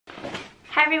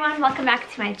Hi everyone, welcome back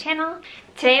to my channel.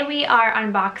 Today we are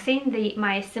unboxing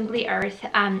my Simply Earth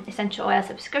essential oil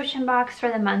subscription box for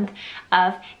the month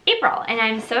of April, and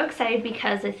I'm so excited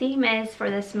because the theme is for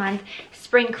this month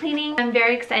spring cleaning. I'm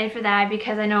very excited for that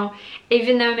because I know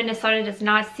even though Minnesota does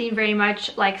not seem very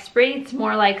much like spring, it's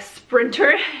more like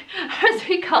sprinter as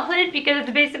we call it, because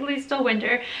it's basically still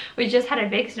winter. We just had a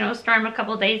big snowstorm a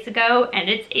couple days ago and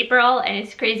it's April and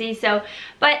it's crazy. So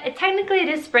but technically it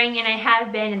is spring, and I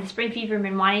have been in the spring fever,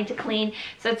 been wanting to clean,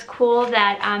 so it's cool that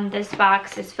this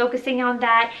box is focusing on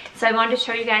that. So I wanted to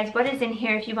show you guys what is in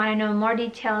here if you want to know more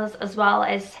details, as well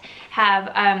as have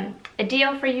a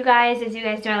deal for you guys. As you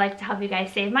guys know, I like to help you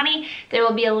guys save money. There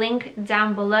will be a link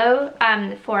down below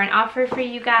for an offer for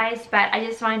you guys, but I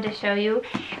just wanted to show you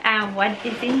what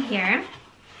is in here.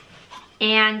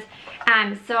 And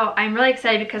so I'm really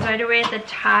excited because right away at the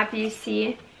top you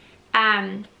see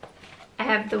I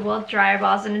have the wool dryer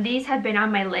balls, and these have been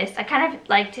on my list. I kind of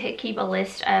like to keep a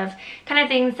list of kind of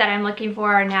things that I'm looking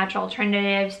for, natural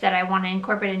alternatives that I want to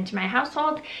incorporate into my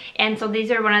household. And so these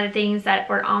are one of the things that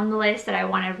were on the list that I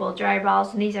wanted, wool dryer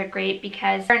balls. And these are great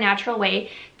because they're a natural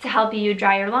way to help you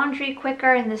dry your laundry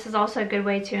quicker. And this is also a good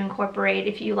way to incorporate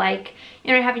if you like,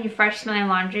 you know, having fresh smelling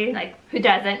laundry. Like, who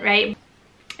doesn't, right?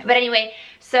 But anyway,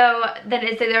 so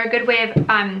they're a good way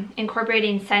of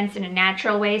incorporating scents in a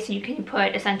natural way. So you can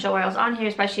put essential oils on here,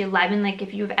 especially lemon. Like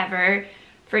if you've ever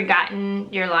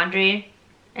forgotten your laundry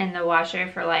in the washer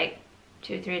for like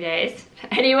 2-3 days,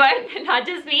 anyone, not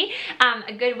just me,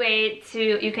 a good way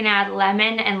to, you can add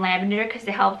lemon and lavender because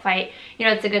they help fight, you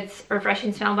know, it's a good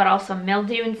refreshing smell, but also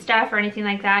mildew and stuff or anything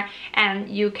like that. And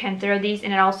you can throw these,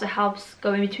 and it also helps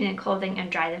go in between the clothing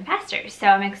and dry them faster. So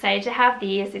I'm excited to have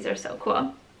these. These are so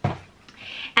cool.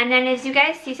 And then as you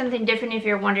guys see something different, if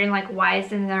you're wondering like why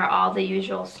isn't there all the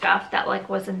usual stuff that like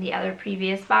was in the other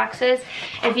previous boxes,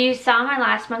 if you saw my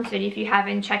last month's video, if you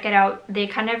haven't, check it out. They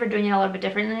kind of are doing it a little bit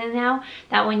differently now,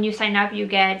 that when you sign up you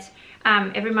get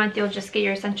every month you'll just get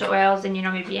your essential oils and, you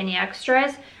know, maybe any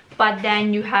extras, but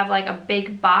then you have like a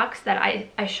big box that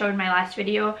I showed in my last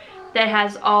video that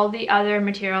has all the other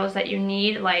materials that you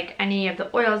need, like any of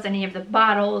the oils, any of the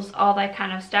bottles, all that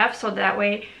kind of stuff. So that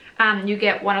way you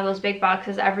get one of those big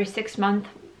boxes every 6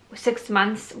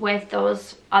 months with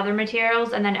those other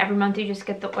materials, and then every month you just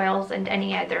get the oils and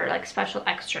any other like special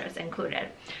extras included.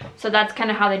 So that's kind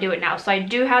of how they do it now. So I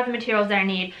do have the materials that I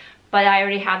need, but I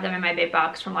already have them in my big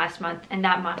box from last month, and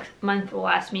that month will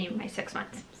last me my 6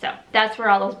 months. So that's where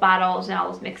all those bottles and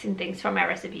all those mixing things for my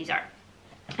recipes are.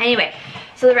 Anyway,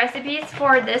 so the recipes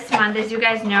for this month, as you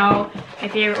guys know,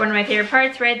 one of my favorite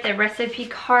parts, right? The recipe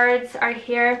cards are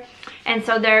here. And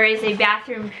so there is a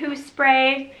bathroom poo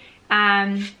spray.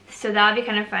 So that'll be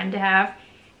kind of fun to have.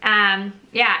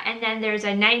 Yeah, and then there's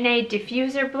a night-night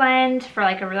diffuser blend for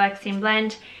like a relaxing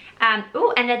blend.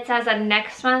 Oh, and it says that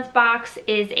next month's box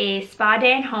is a spa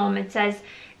day at home. It says,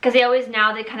 because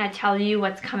they kind of tell you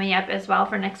what's coming up as well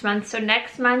for next month. So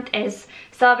next month is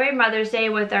Celebrate Mother's Day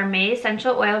with our May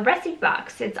Essential Oil Recipe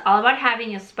Box. It's all about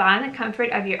having a spa in the comfort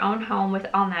of your own home with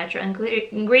all natural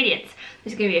ingredients.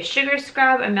 There's going to be a sugar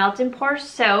scrub, a melt and pour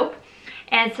soap,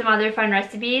 and some other fun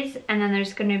recipes. And then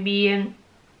there's going to be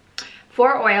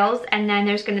 4 oils, and then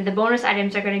the bonus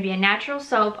items are going to be a natural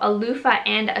soap, a loofah,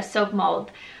 and a soap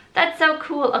mold. That's so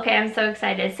cool. Okay, I'm so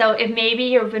excited. So if maybe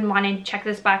you've been wanting to check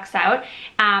this box out,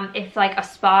 if like a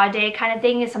spa day kind of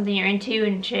thing is something you're into,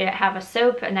 and to have a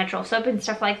soap, a natural soap and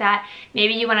stuff like that,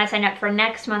 maybe you want to sign up for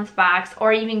next month's box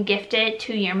or even gift it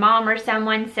to your mom or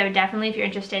someone. So definitely, if you're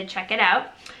interested, check it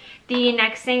out. The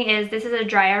next thing is, this is a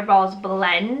dryer balls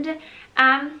blend.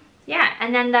 Yeah,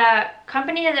 and then the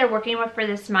company that they're working with for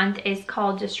this month is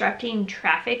called Disrupting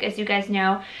Traffic. As you guys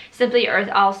know, Simply Earth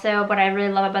also, what I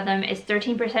really love about them is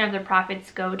 13% of their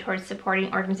profits go towards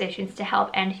supporting organizations to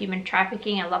help end human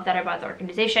trafficking. I love that about the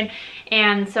organization.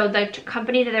 And so the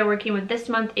company that they're working with this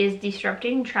month is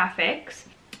Disrupting Traffic.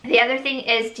 The other thing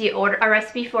is a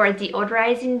recipe for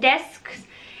deodorizing discs.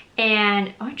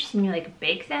 And oh, interesting, you like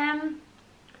bake them?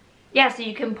 Yeah, so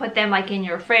you can put them like in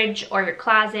your fridge or your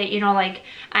closet, you know, like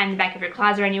on the back of your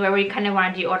closet or anywhere where you kind of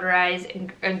want to deodorize,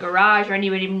 in a garage or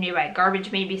anywhere even nearby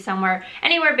garbage, maybe somewhere,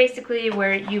 anywhere basically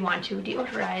where you want to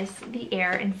deodorize the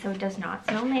air and so it does not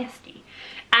smell nasty.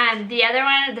 And the other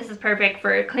one, this is perfect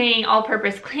for cleaning,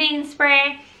 all-purpose cleaning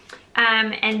spray.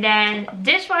 And then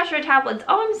dishwasher tablets.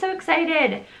 Oh, I'm so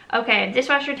excited. Okay,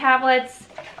 dishwasher tablets.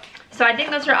 So I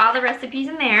think those are all the recipes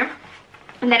in there.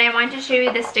 And then I wanted to show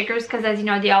you the stickers because, as you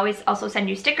know, they always also send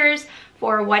you stickers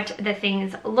for what the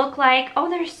things look like.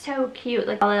 Oh, they're so cute.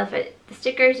 Like all of it, the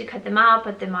stickers, you cut them out,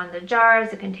 put them on the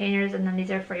jars, the containers, and then these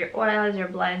are for your oils, your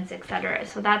blends, etc.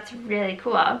 So that's really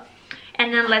cool.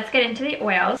 And then let's get into the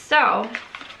oils. So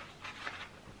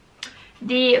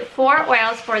the 4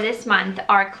 oils for this month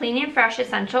are Clean and Fresh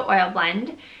Essential Oil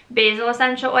Blend, Basil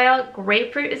Essential Oil,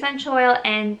 Grapefruit Essential Oil,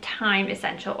 and Thyme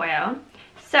Essential Oil.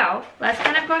 So let's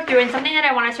kind of go through, and something that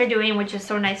I want to start doing, which is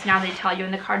so nice now they tell you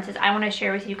in the cards, is I want to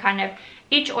share with you kind of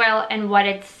each oil and what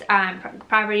its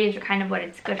properties, or kind of what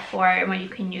it's good for and what you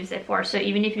can use it for. So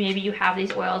even if maybe you have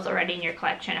these oils already in your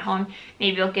collection at home,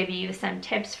 maybe it'll give you some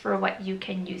tips for what you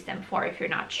can use them for if you're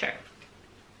not sure.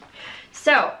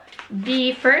 So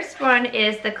the first one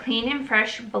is the Clean and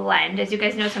Fresh Blend. As you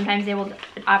guys know, sometimes they will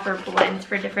offer blends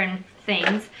for different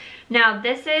things. Now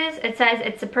this is, it says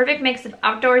it's a perfect mix of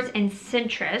outdoors and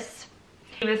citrus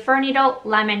with fir needle,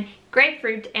 lemon,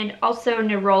 grapefruit, and also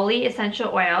neroli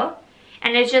essential oil.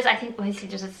 And it's just, I think, let me see,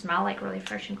 does it smell like really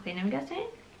fresh and clean, I'm guessing?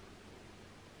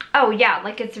 Oh yeah,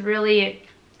 like it's really,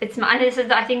 and this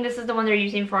is, I think this is the one they're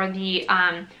using for the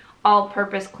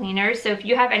all-purpose cleaners. So if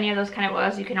you have any of those kind of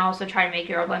oils, you can also try to make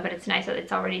your own blend, but it's nice that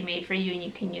it's already made for you and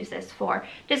you can use this for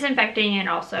disinfecting and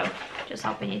also just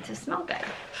helping it to smell good.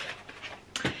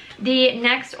 The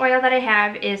next oil that I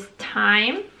have is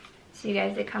thyme. So you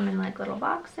guys, they come in like little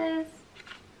boxes.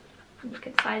 You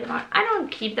can slide them on. I don't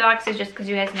keep the boxes just because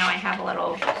you guys know I have a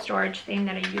little storage thing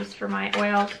that I use for my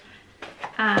oils.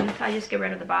 So I just get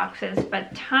rid of the boxes.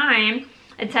 But thyme,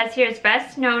 it says here, it's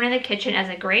best known in the kitchen as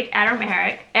a great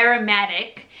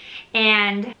aromatic,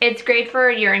 and it's great for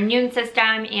your immune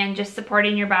system and just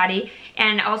supporting your body.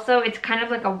 And also it's kind of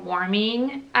like a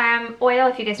warming oil,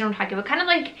 if you guys know what I'm talking about. Kind of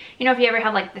like, you know, if you ever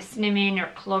have like the cinnamon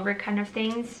or clover kind of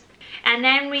things. And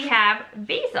then we have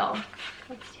basil.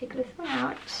 Let's take this one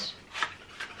out.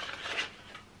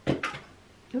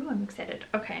 Ooh, I'm excited.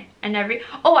 Okay. And I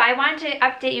wanted to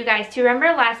update you guys too. Remember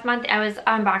last month I was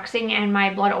unboxing and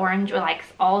my blood orange were like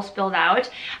all spilled out?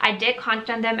 I did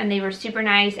contact them and they were super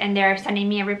nice, and they're sending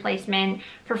me a replacement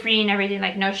for free and everything,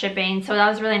 like no shipping. So that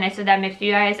was really nice of them. If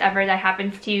you guys ever that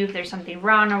happens to you, if there's something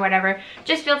wrong or whatever,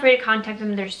 just feel free to contact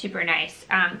them. They're super nice,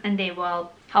 and they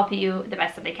will help you the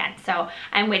best that they can. So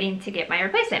I'm waiting to get my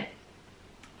replacement.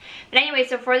 But anyway,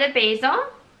 so for the basil,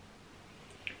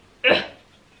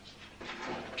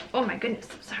 oh my goodness,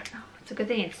 I'm sorry. Oh, it's a good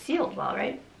thing it's sealed well,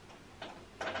 right?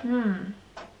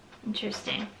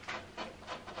 Interesting.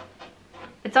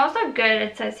 It's also good,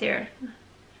 it says here.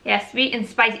 Yeah, sweet and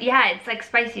spicy. Yeah, it's like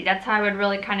spicy. That's how I would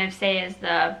really kind of say is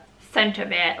the scent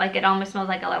of it. Like it almost smells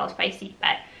like a little spicy,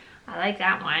 but I like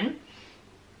that one.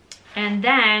 And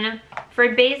then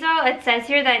for basil, it says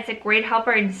here that it's a great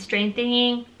helper in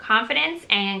strengthening confidence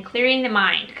and clearing the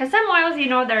mind. Because some oils, you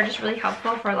know, they're just really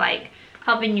helpful for like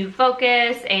helping you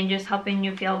focus and just helping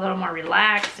you feel a little more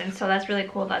relaxed. And so that's really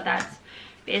cool that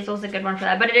basil's a good one for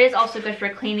that. But it is also good for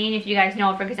cleaning. If you guys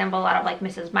know, for example, a lot of like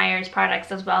Mrs. Meyer's products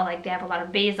as well, like they have a lot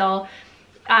of basil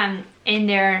in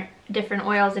their different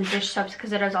oils and dish soaps,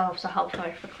 because it is also helpful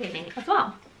for cleaning as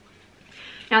well.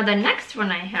 Now the next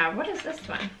one I have, what is this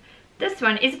one? This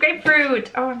one is grapefruit.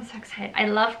 Oh, I'm so excited. I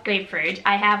love grapefruit.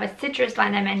 I have a citrus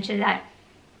line. I mentioned that.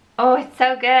 Oh, it's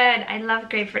so good. I love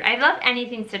grapefruit. I love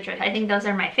anything citrus. I think those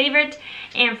are my favorite.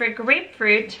 And for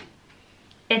grapefruit,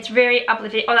 it's very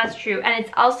uplifting. Oh, that's true. And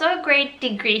it's also a great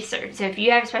degreaser. So if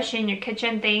you have, especially in your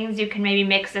kitchen things, you can maybe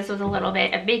mix this with a little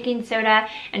bit of baking soda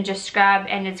and just scrub,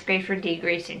 and it's great for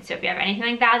degreasing. So if you have anything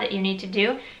like that you need to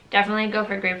do, definitely go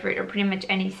for grapefruit or pretty much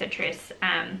any citrus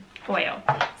oil.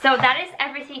 So that is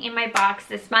everything in my box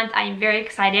this month. I am very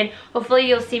excited. Hopefully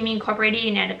you'll see me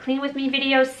incorporating a clean with me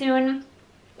video soon.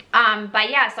 But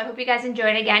yeah, so I hope you guys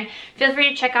enjoyed. Again, feel free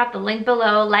to check out the link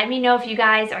below. Let me know if you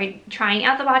guys are trying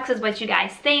out the boxes, what you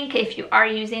guys think, if you are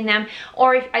using them,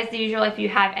 or if, as usual, if you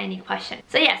have any questions.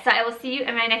 So yeah, so I will see you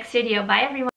in my next video. Bye everyone.